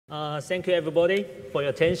Thank you, everybody, for your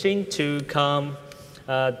attention to come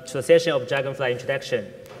to a session of Dragonfly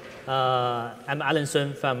introduction. I'm Alan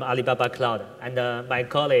Sun from Alibaba Cloud, and my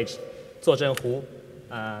colleague, Zuozheng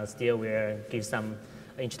still will give some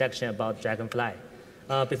introduction about Dragonfly.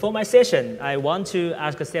 Before my session, I want to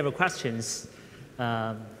ask several questions.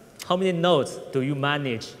 How many nodes do you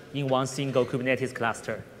manage in one single Kubernetes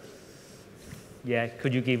cluster? Yeah,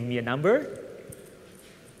 could you give me a number?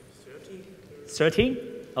 30. 30?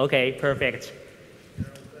 Okay, perfect.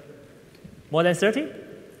 More than 30?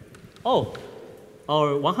 Oh,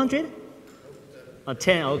 or 100?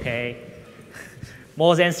 10, okay.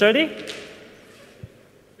 More than 30? 50.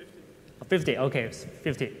 50, okay,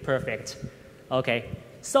 50, perfect. Okay,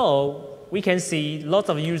 so we can see lots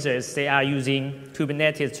of users, they are using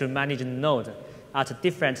Kubernetes to manage a node at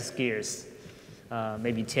different scales.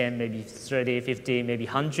 Maybe 10, maybe 30, 50, maybe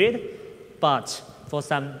 100. But for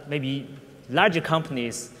some maybe larger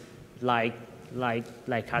companies like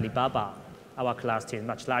Alibaba, our cluster is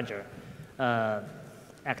much larger.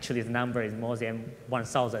 Actually, the number is more than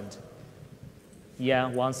 1,000. Yeah,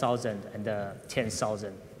 1,000 and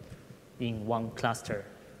 10,000 in one cluster.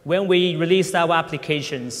 When we release our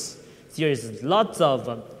applications, there is lots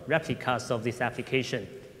of replicas of this application.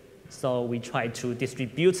 So we try to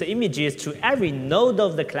distribute the images to every node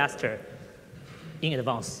of the cluster in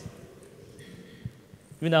advance.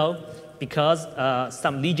 You know, because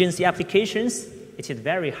some legacy applications, it is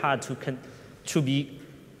very hard to be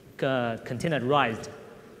containerized.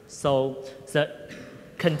 So the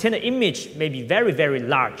container image may be very, very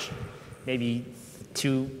large, maybe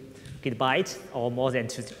 2 GB or more than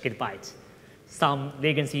 2 GB. Some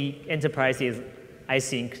legacy enterprises, I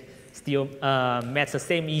think, still met the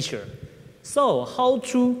same issue. So how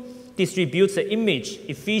to distribute the image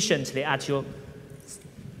efficiently at your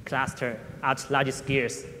cluster at large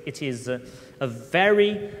scales? It is a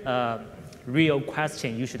very real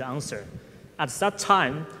question you should answer. At that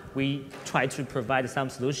time, we try to provide some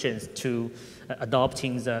solutions to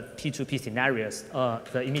adopting the P2P scenarios,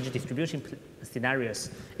 the image distribution scenarios.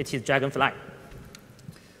 It is Dragonfly.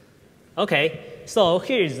 Okay, so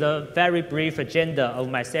here is the very brief agenda of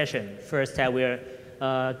my session. First, I will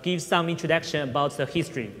give some introduction about the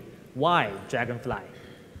history. Why Dragonfly?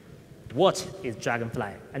 What is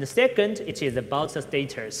Dragonfly? And the second, it is about the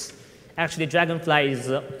status. Actually, Dragonfly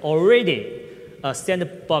is already a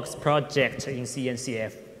sandbox project in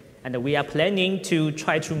CNCF. And we are planning to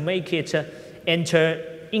try to make it enter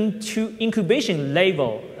into incubation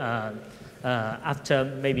level after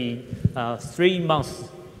maybe 3 months.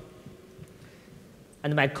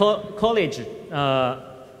 And my colleague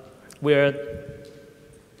will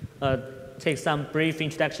take some brief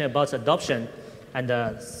introduction about adoption and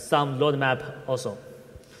some roadmap also.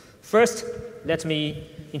 First, let me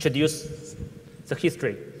introduce the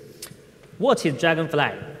history. What is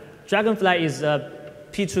Dragonfly? Dragonfly is a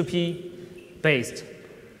P2P-based,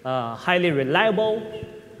 highly reliable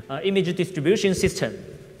image distribution system.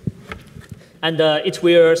 And it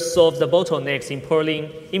will solve the bottlenecks in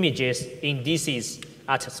pulling images in DCs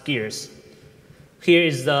at scales. Here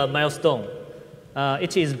is the milestone.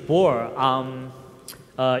 It is born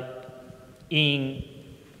in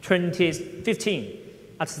 2015.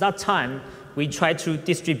 At that time, we tried to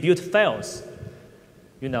distribute files.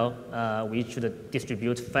 You know, we should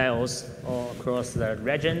distribute files all across the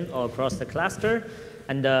region or across the cluster.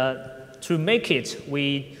 And to make it,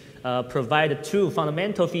 we provide 2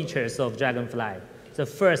 fundamental features of Dragonfly. The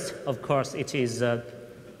first, of course, it is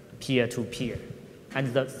peer-to-peer.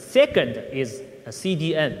 And the second is a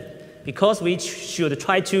CDN, because we should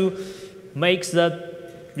try to make the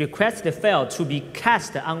requested file to be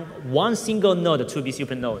cached on one single node to be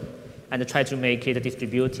supernode, and try to make it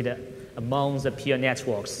distributed among the peer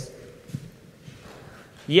networks.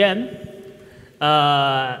 Yeah,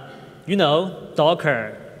 you know,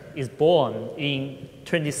 Docker is born in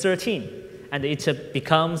 2013, and it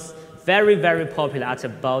becomes very, very popular at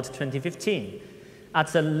about 2015. At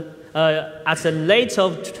the late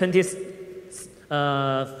of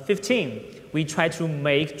 2015, we tried to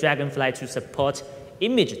make Dragonfly to support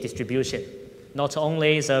image distribution, not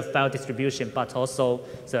only the file distribution, but also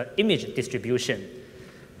the image distribution.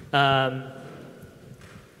 In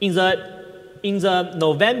the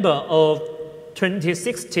November of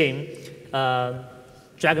 2016,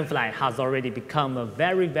 Dragonfly has already become a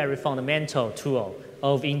very, very fundamental tool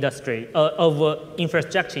of industry, of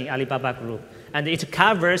infrastructure in Alibaba Group. And it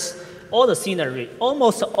covers all the scenery,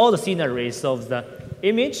 almost all the scenarios of the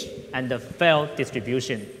image and the file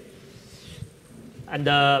distribution. And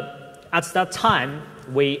at that time,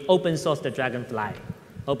 we open sourced the Dragonfly,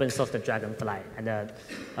 and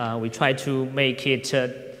we try to make it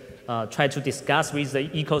try to discuss with the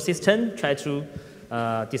ecosystem, try to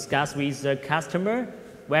discuss with the customer,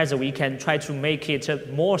 whether we can try to make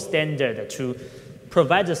it more standard to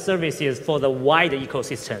provide the services for the wider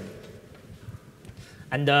ecosystem.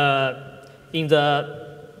 And in the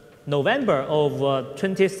November of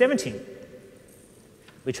 2017,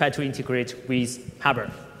 we tried to integrate with Harbor.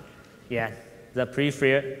 Yeah, the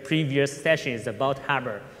previous session is about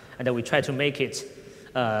Harbor, and we try to make it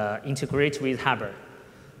integrate with Harbor.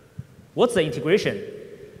 What's the integration?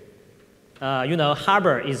 You know,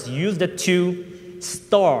 Harbor is used to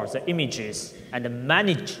store the images and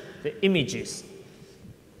manage the images.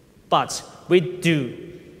 But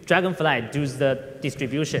Dragonfly does the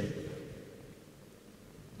distribution.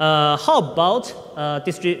 How about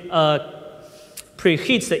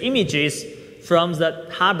preheat the images from the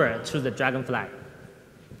Harbor to the Dragonfly?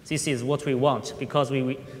 This is what we want, because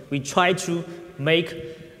we try to make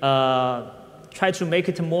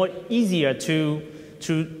it more easier to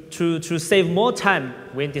save more time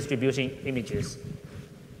when distributing images.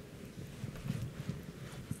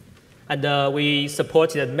 And we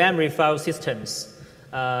supported memory file systems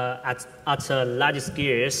at large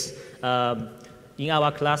scales. In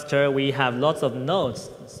our cluster, we have lots of nodes.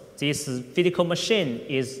 This physical machine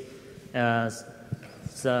is the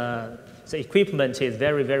equipment is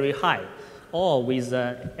very, very high, all with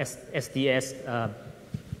SDS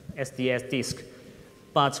disk.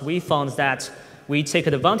 But we found that we take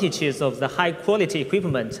advantages of the high quality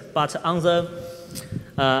equipment, but on the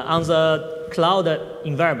cloud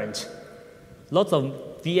environment, lots of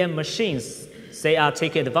VM machines, they are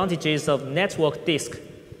taking advantages of network disk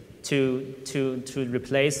to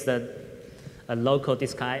replace the local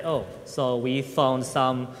disk I/O. So we found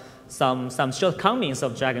some shortcomings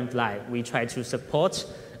of Dragonfly. We try to support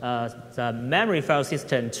the memory file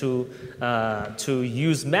system to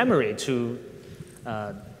use memory to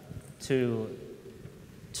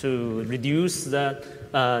reduce the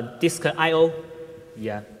disk I/O.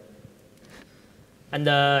 Yeah. And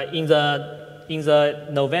in the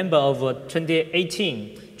November of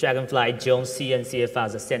 2018, Dragonfly joined CNCF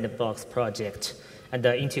as a sandbox project and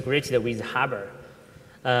integrated with Harbor.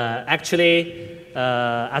 Actually,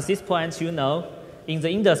 at this point, you know, in the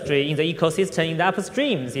industry, in the ecosystem, in the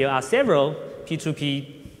upstream, there are several P2P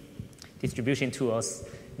distribution tools.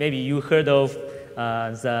 Maybe you heard of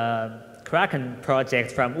the Kraken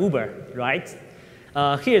project from Uber, right?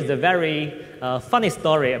 Here's a very funny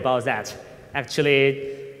story about that.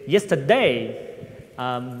 Actually, yesterday,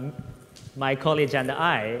 my colleague and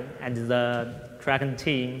I and the Kraken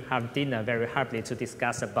team have dinner very happily to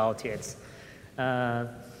discuss about it.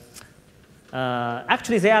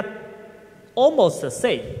 Actually, they are almost the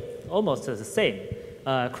same.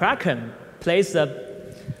 Kraken plays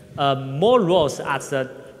more roles at the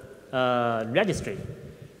registry.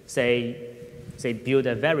 They build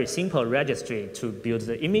a very simple registry to build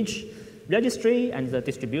the image registry and the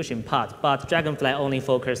distribution part, but Dragonfly only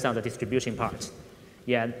focuses on the distribution part.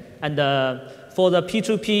 Yeah, and for the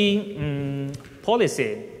P2P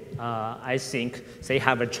policy, I think they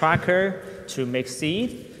have a tracker to make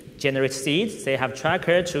seed, generate seeds. They have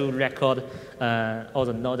tracker to record all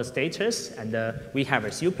the node status, and we have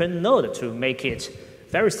a super node to make it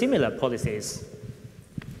very similar policies.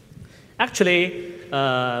 Actually,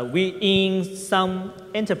 in some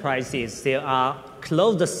enterprises, there are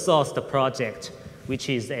closed-sourced project which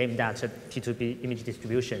is aimed at P2P image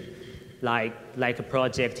distribution, like a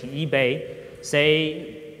project in eBay.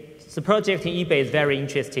 The project in eBay is very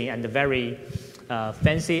interesting and very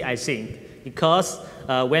fancy, I think, because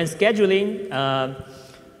when scheduling,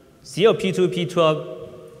 zero P2P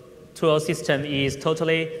tool system is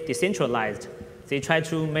totally decentralized. They try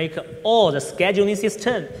to make all the scheduling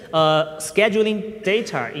system, scheduling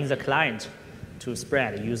data in the client to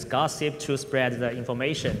spread, use gossip to spread the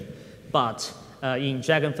information. But in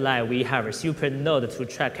Dragonfly, we have a super node to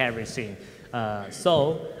track everything.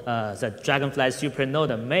 The Dragonfly super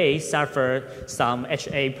node may suffer some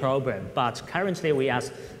HA problem, but currently we are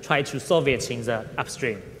trying to solve it in the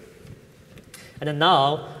upstream. And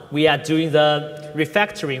now we are doing the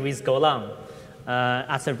refactoring with Golang.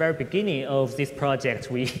 At the very beginning of this project,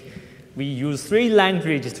 we use 3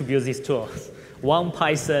 languages to build these tools. One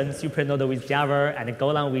Python, supernode with Java, and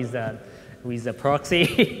Golang with the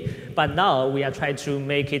proxy. But now we are trying to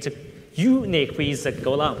make it unique with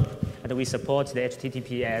Golang. And we support the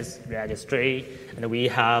HTTPS registry, and we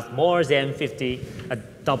have more than 50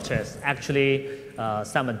 adopters. Actually,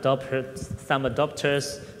 some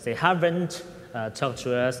adopters, they haven't talked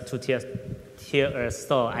to us to tell us,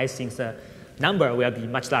 so I think the number will be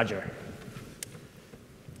much larger.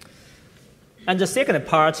 And the second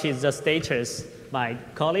part is the status. My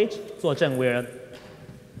colleague, Zuozheng,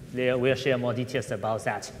 will share more details about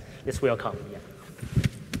that. It's welcome. Yeah.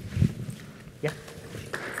 Yeah.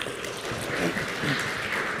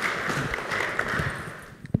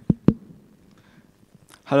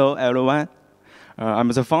 Hello, everyone. I'm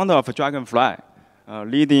the founder of Dragonfly,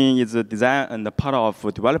 leading its design and part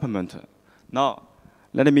of development. Now,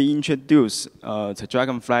 let me introduce the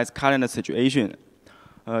Dragonfly's current situation.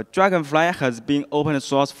 Dragonfly has been open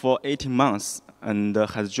source for 18 months and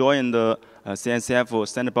has joined the CNCF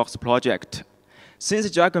sandbox project. Since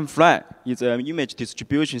Dragonfly is an image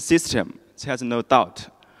distribution system, there's no doubt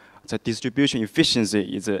the distribution efficiency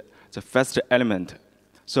is the first element.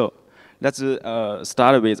 So let's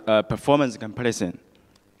start with performance comparison.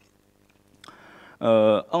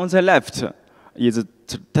 On the left is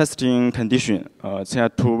testing condition. There are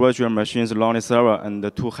 2 virtual machines on the server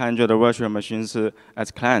and 200 virtual machines as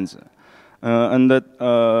clients. And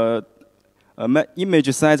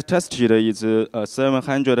image size tested is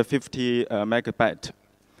 750 megabyte.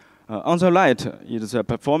 On the right is the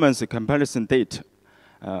performance comparison date.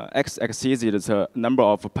 X-axis is the number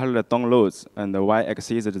of parallel downloads, and the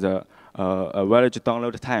Y-axis is the average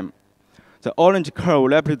download time. The orange curve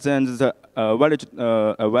represents the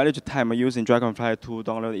average time using Dragonfly to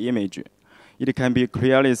download the image. It can be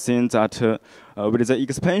clearly seen that with the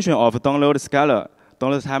expansion of download scala,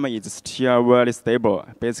 download time is still very stable,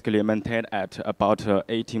 basically maintained at about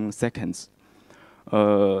 18 seconds.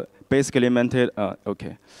 Basically maintained,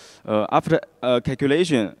 okay. After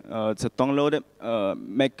calculation, the download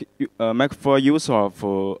make full use of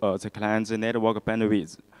the client's network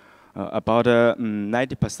bandwidth, about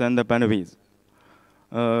 90% bandwidth.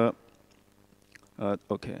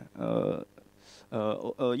 Okay.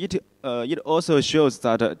 It also shows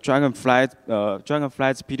that Dragonfly's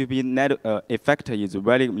P2P net effect is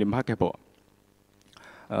very remarkable.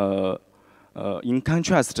 In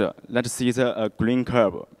contrast, let's see the green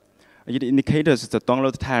curve. It indicates the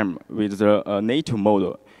download time with the native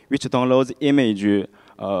mode, which downloads image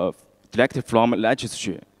directly from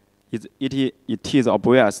registry. It is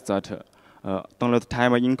obvious that download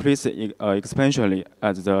time increases exponentially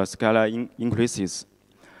as the scala increases.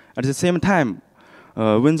 At the same time,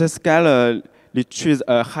 when the scala reaches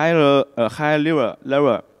a higher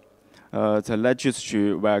level, the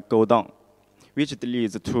registry will go down, which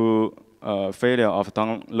leads to failure of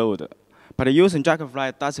download. But using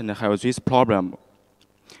Dragonfly doesn't have this problem,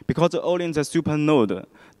 because only the super node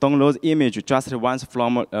downloads image just once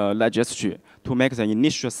from registry to make the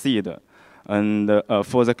initial seed and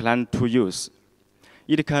for the client to use.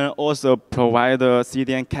 It can also provide a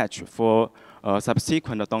CDN cache for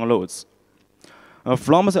subsequent downloads.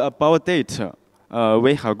 From the above data,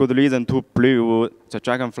 we have good reason to believe the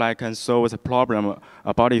Dragonfly can solve the problem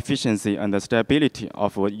about efficiency and the stability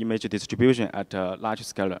of image distribution at a large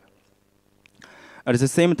scale. At the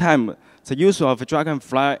same time, the use of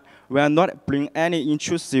Dragonfly will not bring any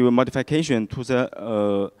intrusive modification to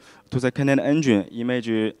the content engine, image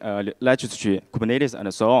registry, Kubernetes,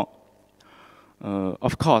 and so on.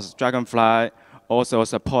 Of course, Dragonfly also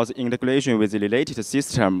supports integration with the related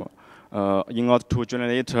system in order to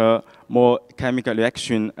generate more chemical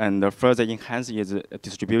reaction and further enhance its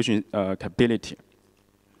distribution capability.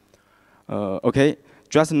 Okay,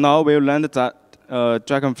 just now we learned that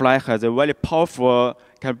Dragonfly has a very powerful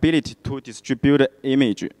capability to distribute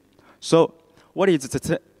image. So what is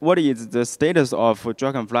the status of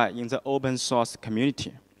Dragonfly in the open source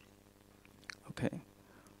community? Okay.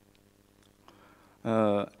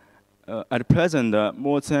 At present,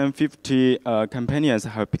 more than 50 companies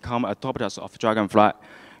have become adopters of Dragonfly,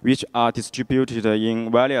 which are distributed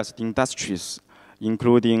in various industries,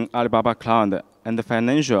 including Alibaba Cloud and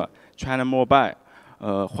Financial, China Mobile,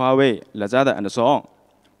 Huawei, Lazada, and so on.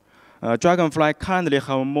 Dragonfly currently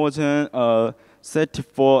have more than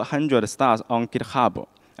 3,400 stars on GitHub,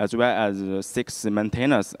 as well as 6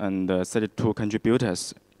 maintainers and 32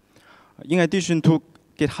 contributors. In addition to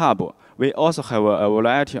GitHub, we also have a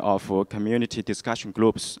variety of community discussion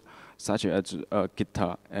groups, such as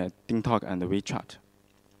GitHub, DingTalk, and WeChat.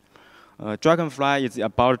 Dragonfly is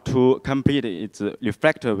about to complete its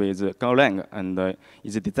refactor with Golang and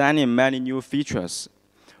is designing many new features.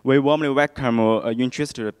 We warmly welcome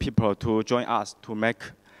interested people to join us to make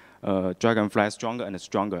Dragonfly stronger and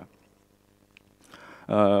stronger.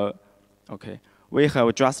 Okay. We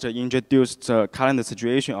have just introduced the current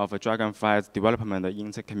situation of Dragonfly's development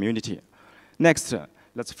in the community. Next,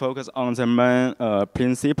 let's focus on the main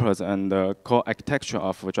principles and core architecture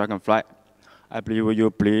of Dragonfly. I believe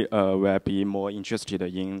you will be more interested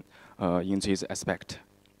in this aspect.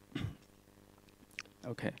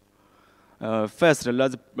 Okay. First,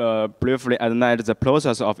 let's briefly analyze the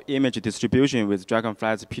process of image distribution with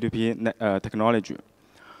Dragonfly's P2P technology.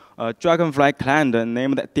 Dragonfly client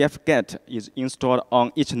named dfget is installed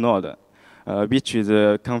on each node, which is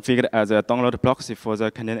configured as a download proxy for the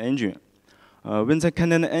content engine. When the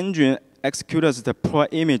content engine executes the pull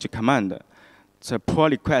image command, the pull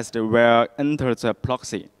request will enter the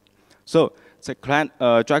proxy. So the client,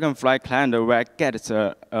 Dragonfly client will get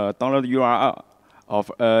the download URL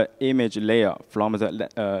of an image layer from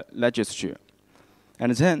the registry,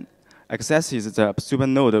 and then accesses the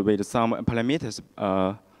supernode with some parameters,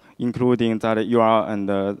 including that URL and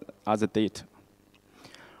other data.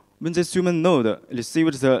 When the supernode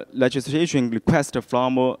receives the registration request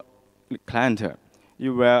from client, it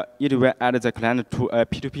will add the client to a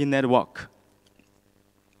P2P network,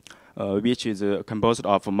 which is composed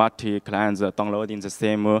of multi-clients downloading the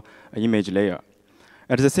same image layer.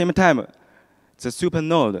 At the same time, the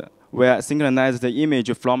supernode will synchronize the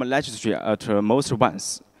image from registry at most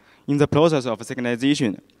once. In the process of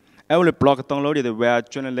synchronization, every block downloaded will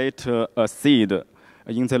generate a seed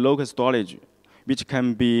in the local storage, which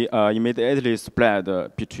can be immediately spread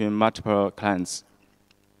between multiple clients.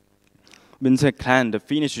 When the client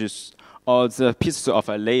finishes all the pieces of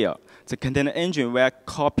a layer, the content engine will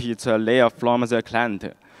copy the layer from the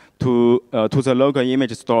client to the local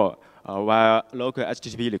image store via local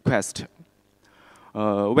HTTP request.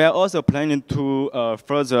 We are also planning to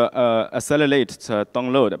further accelerate the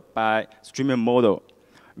download by streaming model,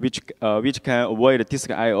 which can avoid disk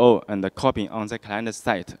I/O and copying on the client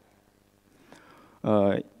side.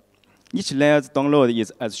 Each layer's download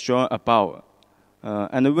is as shown above.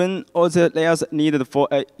 And when all the layers needed for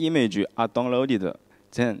an image are downloaded,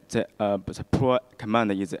 then the pull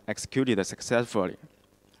command is executed successfully.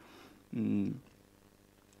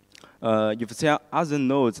 If there are other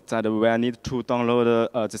nodes that will need to download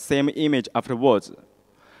the same image afterwards,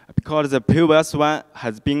 because the previous one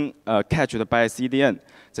has been cached by CDN,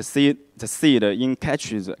 the seed in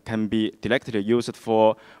caches can be directly used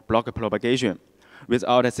for block propagation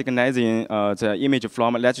without synchronizing the image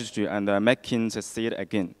from registry and making the seed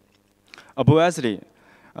again. Obviously,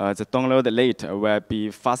 the download rate will be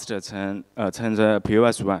faster than the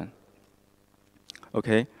previous one.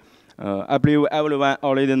 Okay. I believe everyone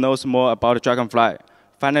already knows more about Dragonfly.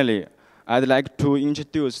 Finally, I'd like to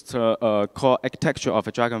introduce the core architecture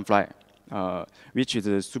of Dragonfly, which is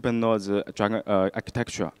the supernode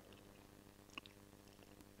architecture.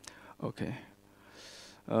 Okay.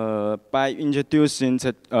 By introducing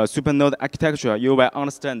the supernode architecture, you will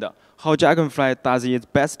understand how Dragonfly does its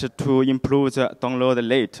best to improve the download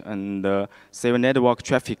rate and save network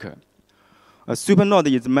traffic. A supernode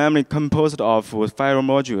is mainly composed of 5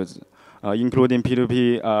 modules, including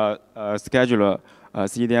P2P scheduler,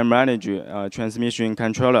 CDN manager, transmission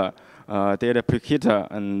controller, data packet,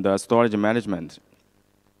 and storage management.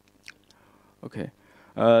 Okay.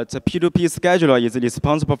 The P2P scheduler is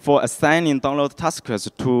responsible for assigning download tasks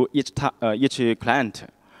to each client.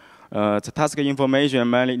 The task information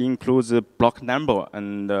mainly includes block number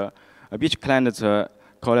and which client's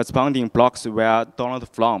corresponding blocks will download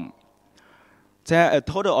from. There are a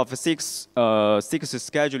total of six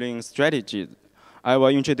scheduling strategies. I will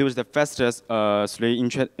introduce the first 3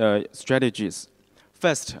 strategies.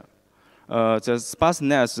 First, the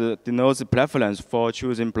sparseness denotes preference for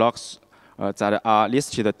choosing blocks that are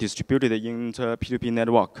listed distributed in the P2P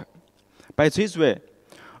network. By this way,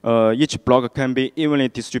 each block can be evenly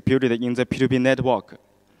distributed in the P2P network,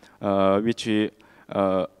 which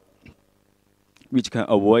can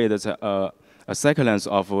avoid a sequence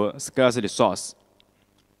of scarce resource.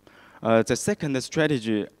 The second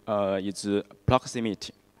strategy is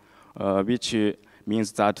proximity, which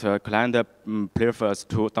means that client prefers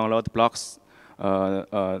to download blocks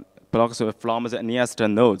from the nearest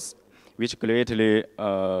nodes, which greatly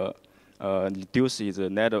reduces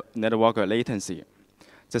network latency.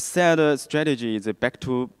 The third strategy is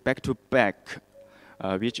back-to-back,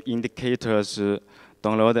 which indicates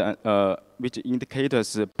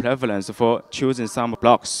preference for choosing some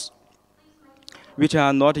blocks, which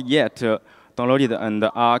are not yet downloaded and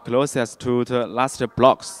are closest to the last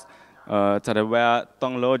blocks that were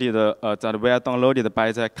downloaded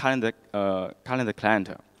by the current client.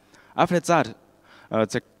 After that,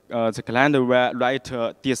 the client will write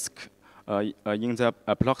a disk in the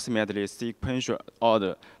approximately sequential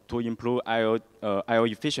order to improve I/O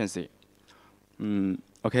efficiency.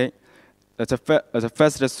 Okay, the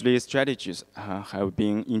first 3 strategies have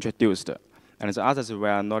been introduced, and the others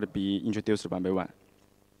will not be introduced one by one.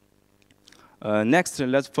 Next,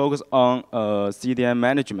 let's focus on CDN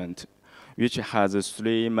management, which has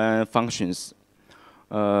 3 main functions.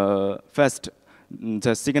 First,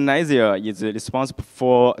 the synchronizer is responsible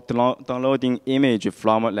for downloading image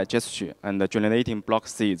from registry and generating block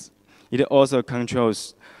seeds. It also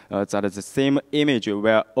controls that the same image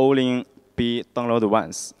will only be downloaded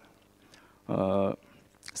once.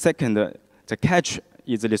 Second, the cache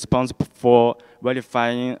is responsible for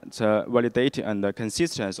verifying the validity and the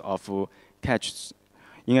consistency of caches.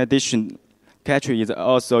 In addition, cache is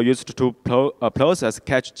also used to process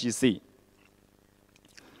cache GC.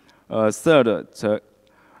 Third, the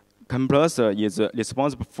compressor is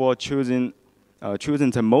responsible for choosing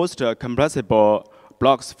the most compressible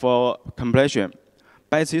blocks for compression.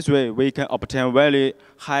 By this way, we can obtain very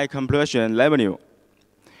high compression revenue,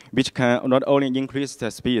 which can not only increase the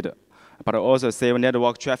speed, but also save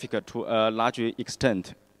network traffic to a large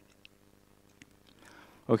extent.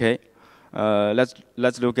 Okay,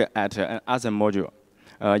 let's look at another module.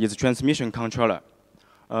 It's transmission controller,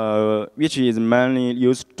 which is mainly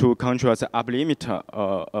used to control the upper limit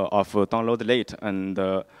of download rate and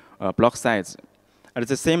block size. At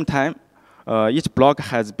the same time, each block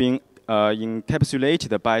has been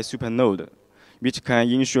encapsulated by supernode, which can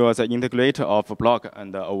ensure the integrator of a block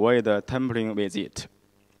and avoid tampering with it.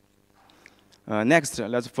 Next,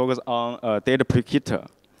 let's focus on data preheater,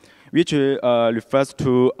 which refers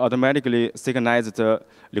to automatically synchronize the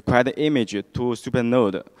required image to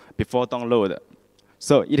supernode before download.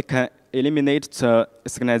 So it can eliminate the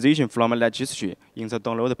synchronization from registry in the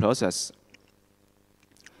download process.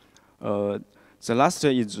 The last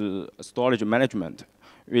is storage management,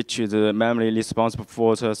 which is mainly responsible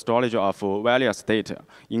for the storage of various data,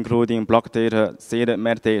 including block data, seed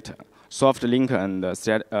metadata, soft link, and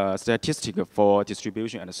statistic for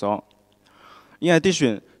distribution, and so on. In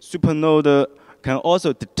addition, supernode can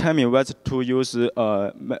also determine whether to use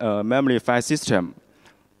a memory file system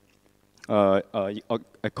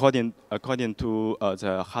according to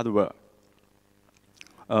the hardware.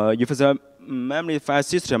 If the memory file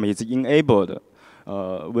system is enabled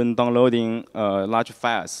when downloading large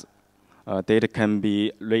files, data can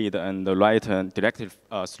be read and write directly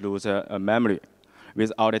through the memory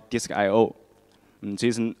without disk I/O.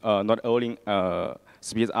 This not only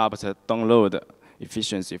speeds up the download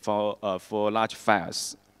efficiency for large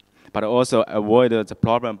files, but also avoid the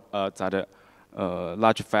problem that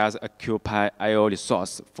large files occupy I/O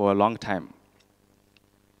resource for a long time.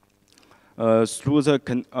 Through the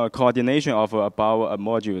coordination of above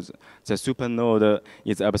modules, the supernode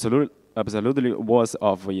is absolutely worthy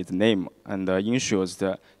of its name and ensures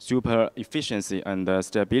the super efficiency and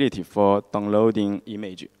stability for downloading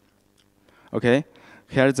image. Okay,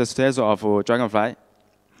 here's the status of Dragonfly.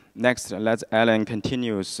 Next, let's Alan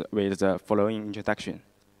continues with the following introduction.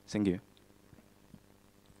 Thank you.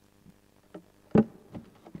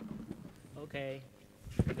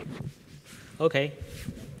 Okay.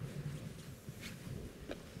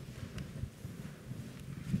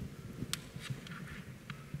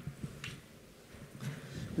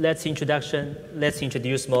 Let's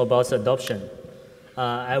introduce more about the adoption.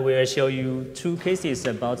 I will show you two cases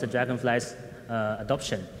about the Dragonfly's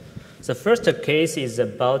adoption. The first case is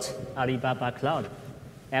about Alibaba Cloud.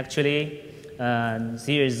 Actually,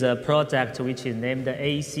 there is a project which is named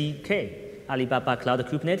ACK, Alibaba Cloud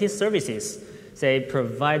Kubernetes Services. They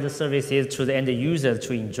provide the services to the end users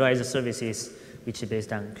to enjoy the services which is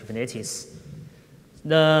based on Kubernetes.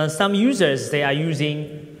 Some users, they are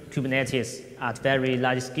using Kubernetes at very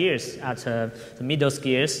large scales, at the middle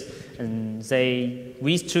scales, and they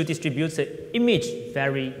wish to distribute the image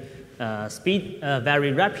very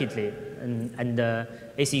rapidly, and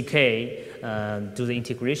ACK do the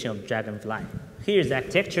integration of Dragonfly. Here's the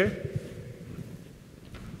architecture.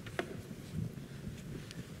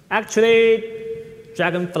 Actually,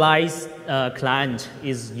 Dragonfly's client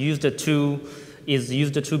is used to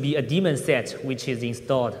be a daemon set which is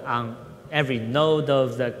installed on every node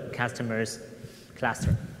of the customer's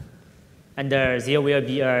cluster. And there will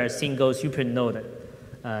be a single supernode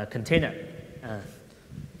container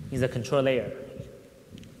in the control layer.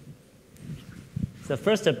 The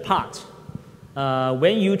first part,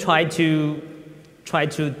 when you try to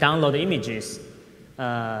download images,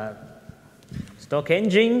 stock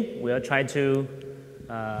engine will try to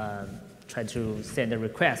send a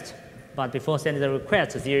request. But before sending the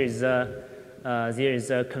request, there is a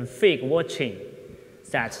config watching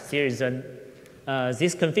that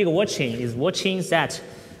this config watching is watching that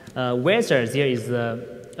whether there is an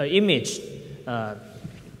image to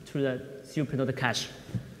the supernode cache.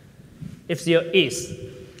 If there is,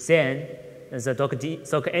 then the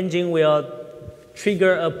stock engine will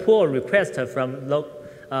trigger a pull request from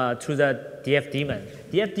to the DF daemon.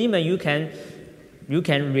 DF daemon, you can you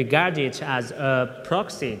can regard it as a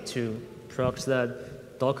proxy to proxy the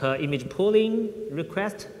Docker image pooling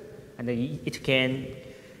request, and it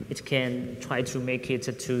can try to make it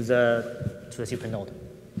to the supernode.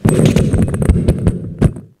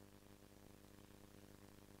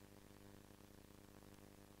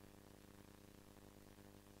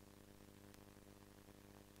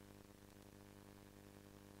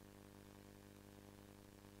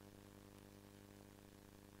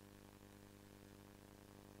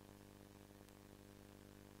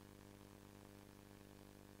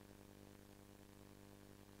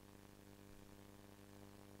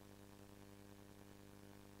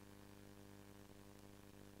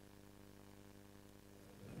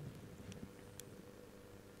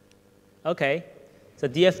 Okay, the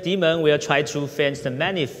DF daemon will try to fetch the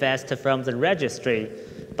manifest from the registry,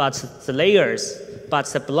 but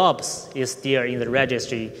the blobs is still in the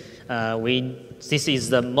registry. This is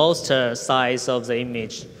the most size of the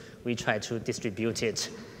image. We try to distribute it.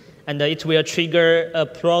 And it will trigger a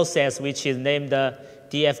process which is named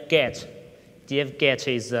df-get. Df-get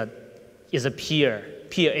is a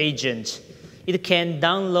peer agent. It can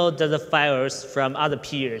download the files from other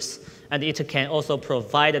peers, and it can also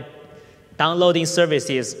provide downloading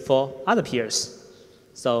services for other peers.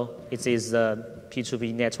 So it is a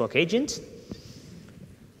P2P network agent.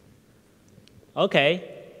 Okay,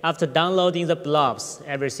 after downloading the blobs,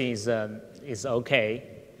 everything is okay.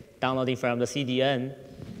 Downloading from the CDN,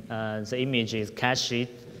 the image is cached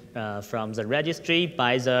from the registry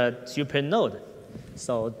by the supernode.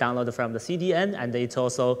 So download from the CDN, and it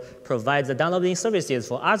also provides the downloading services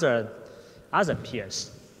for other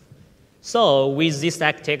peers. So with this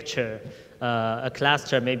architecture, a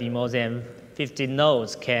cluster, maybe more than 50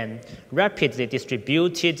 nodes, can rapidly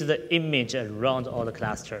distribute the image around all the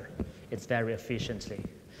cluster. It's very efficiently.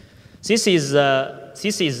 This is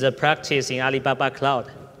a practice in Alibaba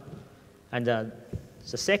Cloud. And the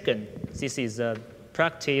second, this is a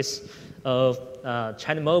practice of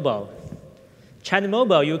China Mobile. China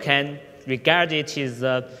Mobile, you can regard it as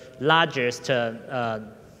the largest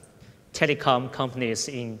telecom companies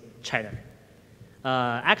in China.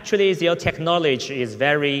 Actually, their technology is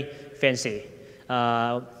very fancy.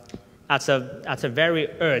 At a very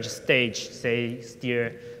early stage, they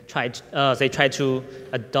try to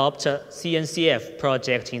adopt a CNCF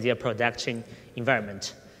project in their production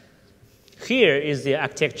environment. Here is the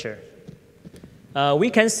architecture. We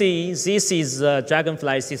can see this is a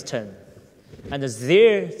Dragonfly system, and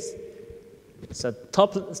there,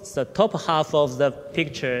 the top half of the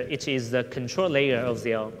picture, it is the control layer of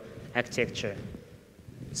their architecture.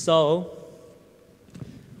 So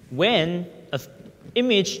when an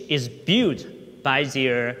image is built by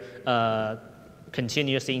their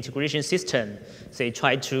continuous integration system, they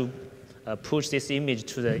try to push this image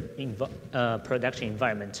to the production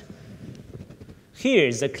environment. Here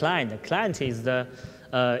is the client. The client is the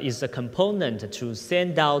component to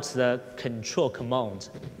send out the control command.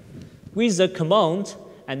 With the command,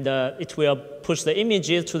 and it will push the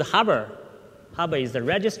images to the harbor. Harbor is the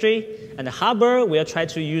registry, and the harbor will try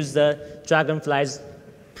to use the Dragonfly's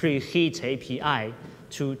preheat API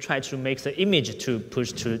to try to make the image to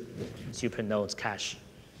push to supernode's cache.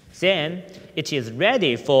 Then it is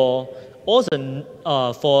ready for all the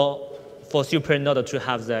for supernode to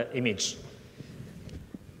have the image.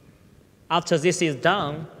 After this is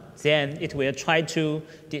done, then it will try to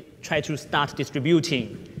start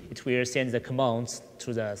distributing. It will send the commands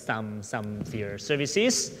to some their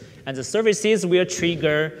services, and the services will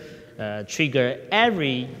trigger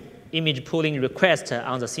every image pooling request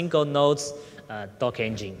on the single node's Docker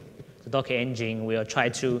engine. The Docker engine will try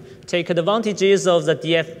to take advantages of the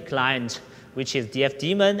DF client, which is DF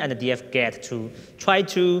daemon and DF get, to try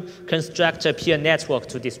to construct a peer network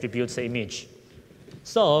to distribute the image.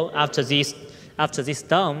 So after this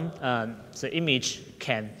done, the image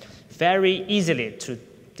can very easily to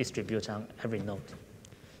distribute on every node.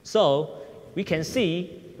 So we can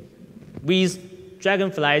see with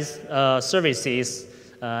Dragonfly's services,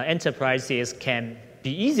 enterprises can be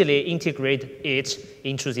easily integrate it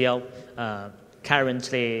into their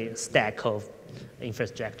currently stack of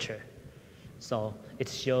infrastructure. So it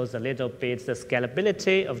shows a little bit the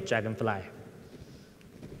scalability of Dragonfly.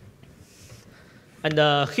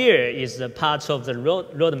 And here is the part of the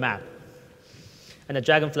roadmap, and the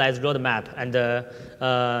Dragonfly's roadmap. And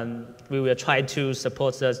we will try to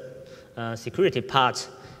support the security part.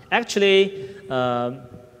 Actually,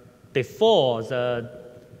 before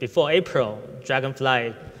April,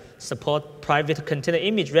 Dragonfly support private container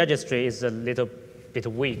image registry is a little bit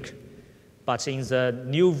weak. But in the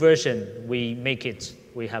new version, we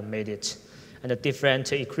have made it. and the different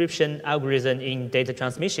encryption algorithm in data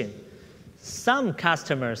transmission. Some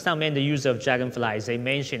customers, some end user of Dragonfly, they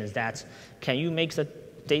mentioned that, can you make the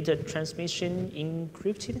data transmission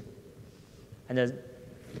encrypted? And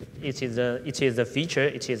it is a feature,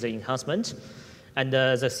 it is an enhancement. And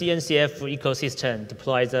the CNCF ecosystem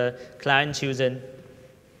deploys the client-user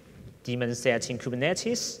daemon set in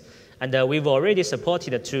Kubernetes. And we've already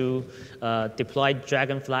supported to deploy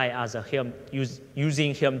Dragonfly as a Helm,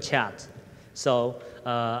 using Helm chat. So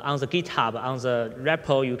on the GitHub, on the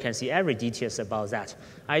repo, you can see every details about that.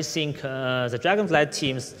 I think the Dragonfly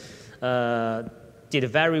teams did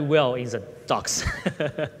very well in the docs.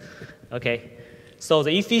 Okay, so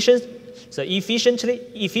the efficiency,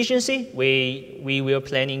 we were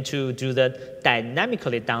planning to do the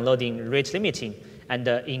dynamically downloading rate limiting and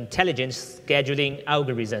the intelligent scheduling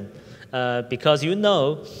algorithm. Because you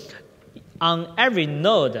know, on every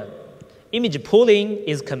node, image pooling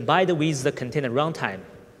is combined with the container runtime.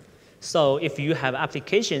 So if you have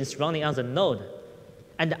applications running on the node,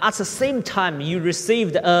 and at the same time you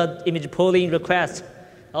received an image pooling request,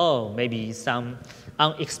 oh, maybe some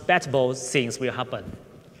unexpected things will happen,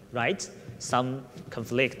 right? Some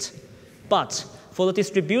conflict. But for the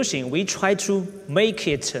distribution, we try to make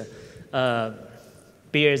it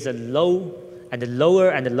bear the low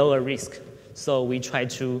and lower risk. So we try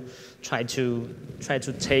to take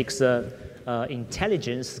the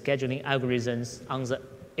intelligence scheduling algorithms on the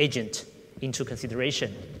agent into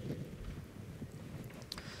consideration.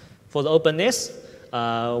 For the openness,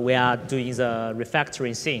 we are doing the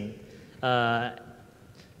refactoring thing.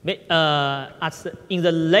 In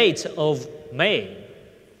the late of May,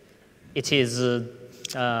 it is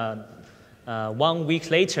 1 week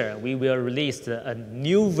later, we will release a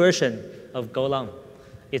new version of Golang.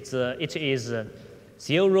 It is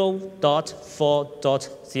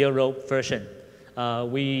 0.4.0 version.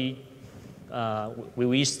 We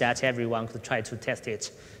wish that everyone could try to test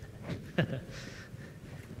it.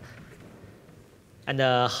 And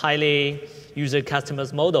highly user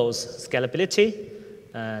customers models, scalability,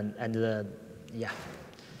 and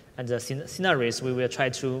the scenarios, we will try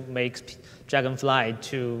to make Dragonfly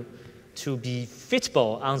to be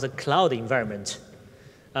fitable on the cloud environment.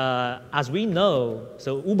 As we know,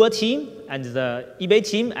 the Uber team and the eBay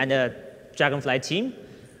team and the Dragonfly team,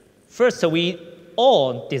 first we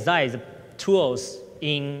all design the tools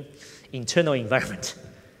in internal environment.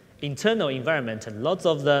 Internal environment, lots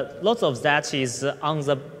of that is on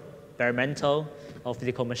the bare metal or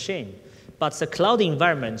physical machine. But the cloud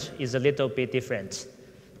environment is a little bit different,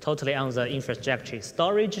 totally on the infrastructure,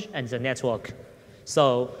 storage, and the network.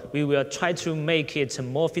 So we will try to make it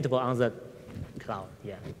more fitable on the cloud,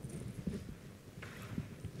 yeah.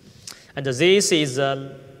 And this is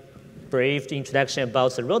a brief introduction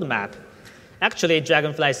about the roadmap. Actually,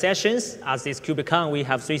 Dragonfly sessions, at this KubeCon, we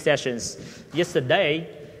have 3 sessions. Yesterday,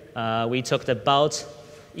 we talked about,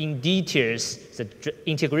 in details, the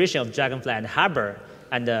integration of Dragonfly and Harbor.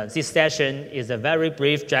 And this session is a very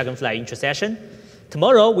brief Dragonfly intro session.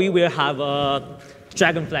 Tomorrow, we will have a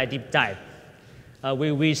Dragonfly deep dive.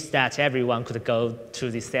 We wish that everyone could go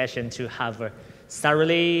to this session to have a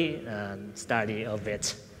thoroughly study of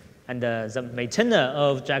it. And the maintainer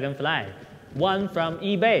of Dragonfly, one from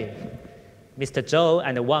eBay, Mr. Zhou,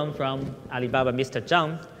 and one from Alibaba, Mr.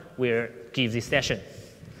 Zhang, will give this session.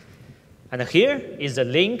 And here is the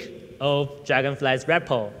link of Dragonfly's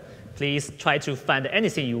repo. Please try to find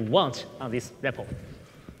anything you want on this repo.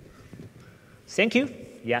 Thank you.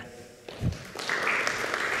 Yeah.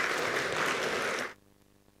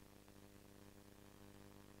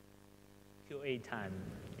 QA time.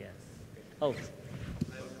 Yes. Oh.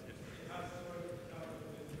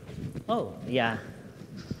 Oh, yeah.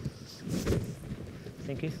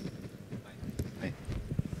 Thank you. Hi.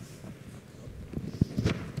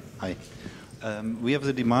 Hi. We have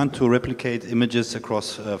the demand to replicate images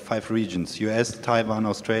across 5 regions: US, Taiwan,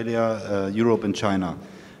 Australia, Europe, and China.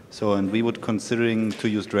 So, and we would considering to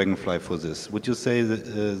use Dragonfly for this. Would you say that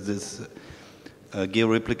this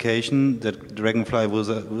geo-replication, that Dragonfly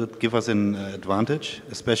would give us an advantage,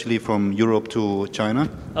 especially from Europe to China?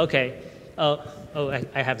 Okay.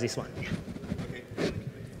 I have this one.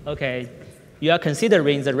 Okay. You are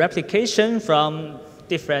considering the replication from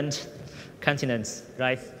different continents,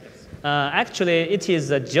 right? Actually, it is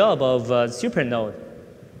the job of Supernode.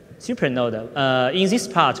 In this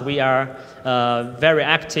part, we are very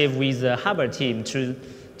active with the Harbor team to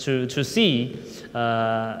see,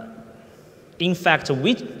 in fact,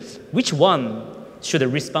 which one should be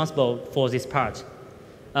responsible for this part.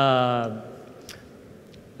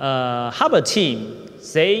 Harbor team,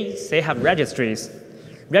 they have registries.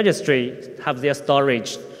 Registry have their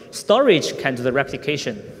storage storage can do the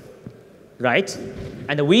replication, right?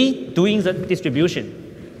 And we doing the distribution.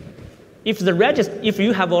 If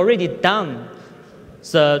you have already done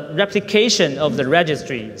the replication of the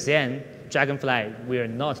registry, then Dragonfly will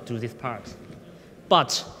not do this part.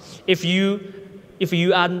 But if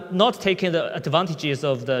you are not taking the advantages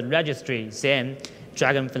of the registry, then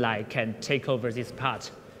Dragonfly can take over this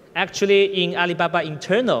part. Actually, in Alibaba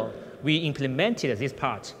internal, we implemented this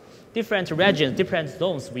part. Different regions, different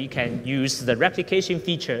zones, we can use the replication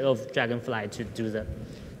feature of Dragonfly to do the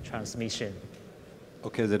transmission.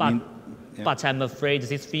 Okay, that but, means... Yeah. But I'm afraid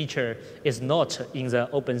this feature is not in the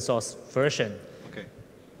open source version. Okay.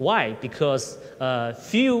 Why? Because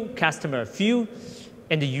few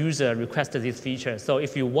end user requested this feature. So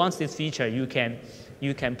if you want this feature, you can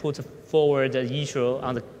put forward the issue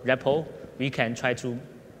on the repo. We can try to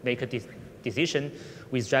make a decision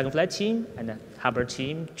with Dragonfly team and the Harbor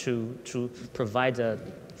team to provide a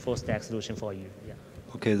full stack solution for you. Yeah.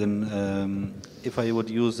 Okay, then if I would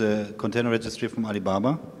use a container registry from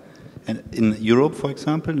Alibaba, and in Europe, for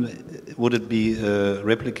example, would it be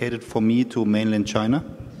replicated for me to mainland China?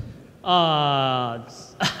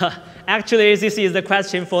 Actually, this is the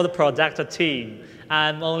question for the product team.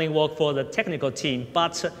 I'm only work for the technical team.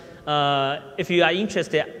 But if you are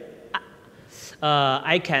interested,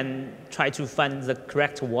 I can try to find the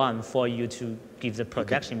correct one for you to give the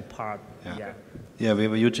production part. Yeah. Yeah. Yeah, we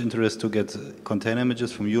have a huge interest to get container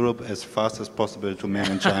images from Europe as fast as possible to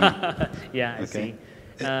mainland China. Yeah, I okay. see.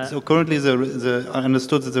 So currently, I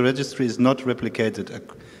understood that the registry is not replicated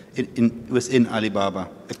within Alibaba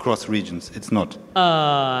across regions. It's not.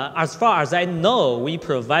 As far as I know, we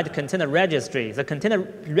provide container registry. The container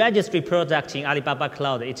registry product in Alibaba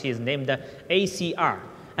Cloud, it is named ACR.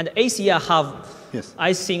 And ACR have, yes.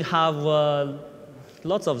 I think, have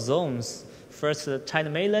lots of zones. First,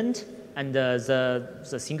 China mainland and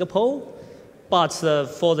the Singapore. But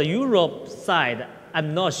for the Europe side,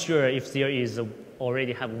 I'm not sure if there is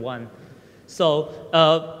already have one. So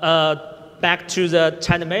back to the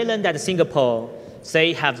China mainland and Singapore,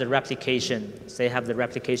 they have the replication. They have the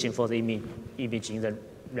replication for the image in the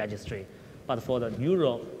registry. But for the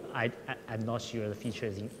Europe, I'm not sure the feature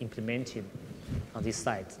is implemented on this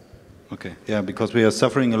side. Okay, yeah, because we are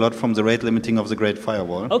suffering a lot from the rate limiting of the Great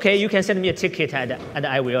Firewall. Okay, you can send me a ticket and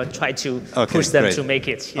I will try to push them to make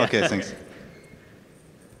it. Yeah. Okay, thanks.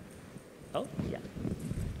 Oh, yeah.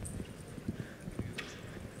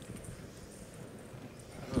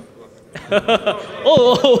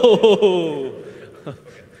 Oh!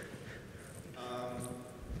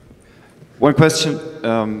 One question,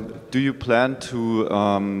 do you plan to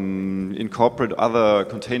incorporate other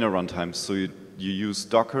container runtimes? So you use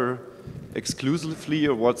Docker exclusively,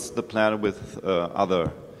 or what's the plan with other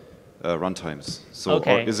runtimes? So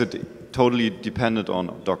or is it totally dependent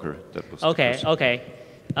on Docker? That was okay.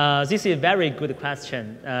 This is a very good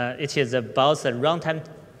question. It is about the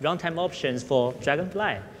runtime options for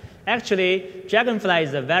Dragonfly. Actually, Dragonfly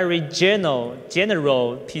is a very general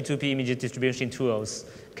P2P image distribution tools.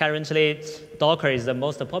 Currently, Docker is the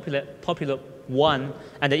most popular one.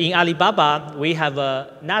 And in Alibaba, we have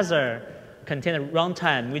another container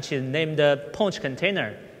runtime, which is named Punch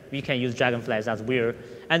Container. We can use Dragonfly as well.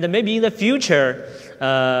 And maybe in the future,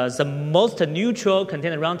 the most neutral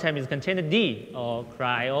container runtime is Containerd or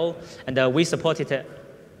CRI-O, and we supported it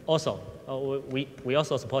also. We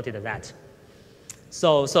also supported that.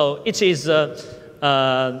 So it is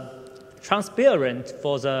transparent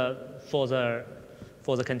for the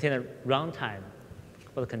container runtime.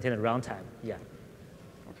 For the container runtime, yeah.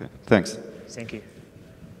 Okay, thanks. Thank you.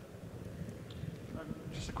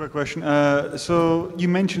 Just a quick question. So you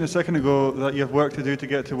mentioned a second ago that you have work to do to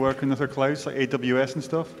get to work in other clouds like AWS and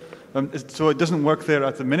stuff. So it doesn't work there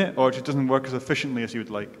at the minute, or it just doesn't work as efficiently as you would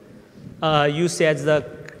like? You said the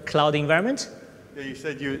cloud environment? Yeah, you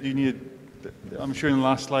said you needed. I'm sure in the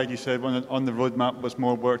last slide you said on the roadmap was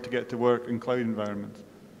more work to get to work in cloud environments.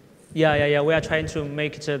 Yeah. We are trying to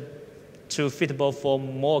make it to fitable for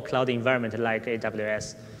more cloud environment like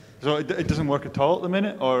AWS. So it doesn't work at all at the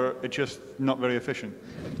minute, or it's just not very efficient?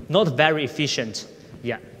 Not very efficient,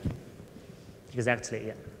 yeah. Exactly,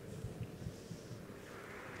 yeah.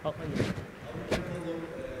 Oh, yeah.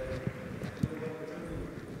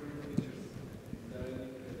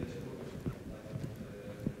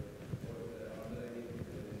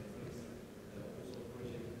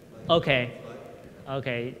 Okay.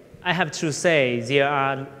 I have to say there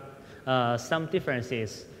are some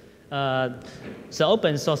differences. The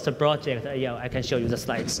open source project, yeah, I can show you the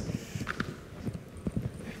slides.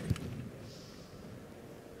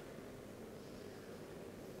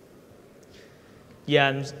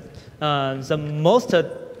 Yeah, the most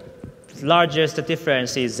largest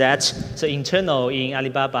difference is that the internal in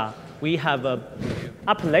Alibaba, we have a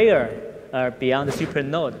up layer beyond the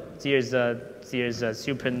supernode. There's a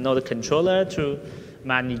supernode controller to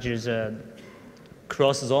manage the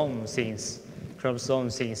cross-zone things. But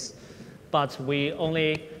the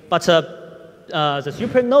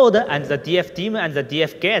supernode and the DF daemon and the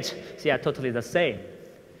DF get, they are totally the same.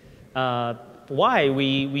 Why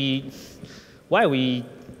we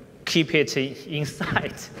keep it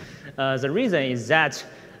inside? The reason is that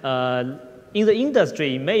in the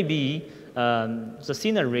industry, maybe the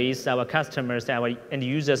sceneries our customers, our end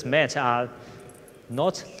users met are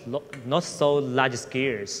not so large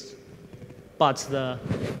scales. But the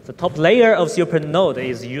top layer of supernode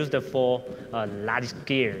is used for large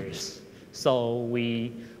scales. So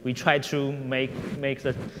we try to make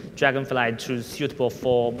the Dragonfly suitable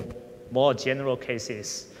for more general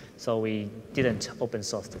cases. So we didn't open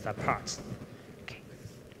source that part. Okay.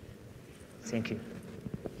 Thank you.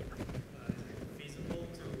 Feasible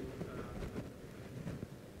to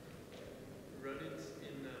run it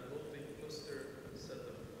in a multi-cluster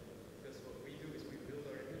setup? Because what we do is we build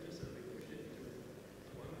our images and we push it to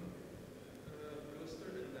one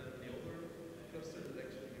cluster, and then the other cluster that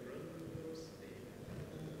actually run those, they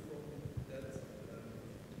pull from that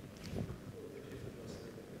cluster.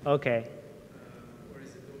 Okay. Or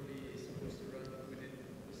is it only supposed to run within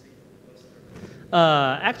a single cluster?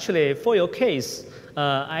 Actually, for your case,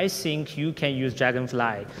 I think you can use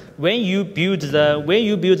Dragonfly. When you build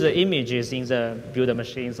the images in the builder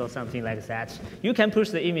machines or something like that, you can push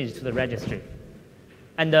the image to the registry.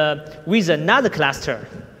 And with another cluster,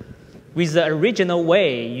 with the original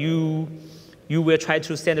way, you will try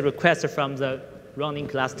to send a request from the running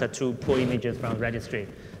cluster to pull images from registry.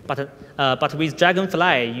 But with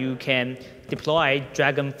Dragonfly, you can deploy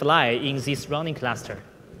Dragonfly in this running cluster.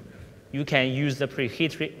 You can use the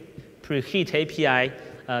preheat API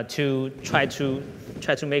to try to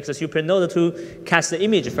make the supernode to catch the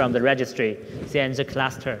image from the registry. Then the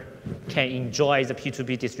cluster can enjoy the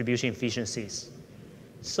P2P distribution efficiencies.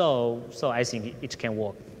 So I think it can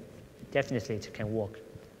work. Definitely, it can work.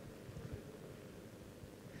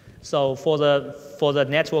 So for the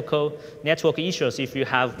network issues, if you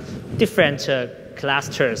have different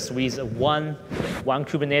clusters with one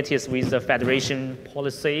Kubernetes with the federation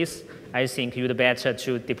policies, I think you'd better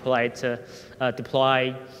to deploy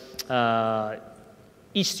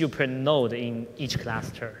each supernode in each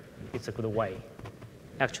cluster. It's a good way.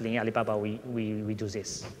 Actually, in Alibaba, we do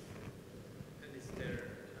this. And is there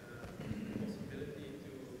possibility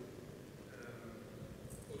to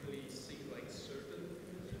only sync like certain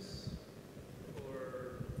images,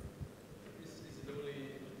 or is it only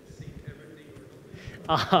sync everything?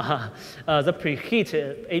 The preheat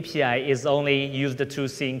API is only used to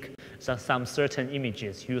sync some certain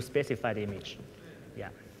images, you specify the image. Yeah.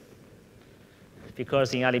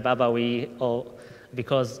 Because in Alibaba, we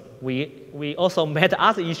also met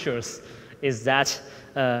other issues, is that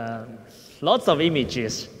lots of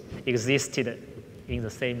images existed in the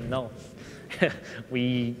same node.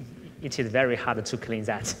 It is very hard to clean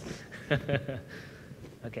that.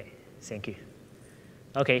 Okay, thank you.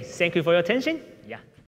 Okay, thank you for your attention. Yeah.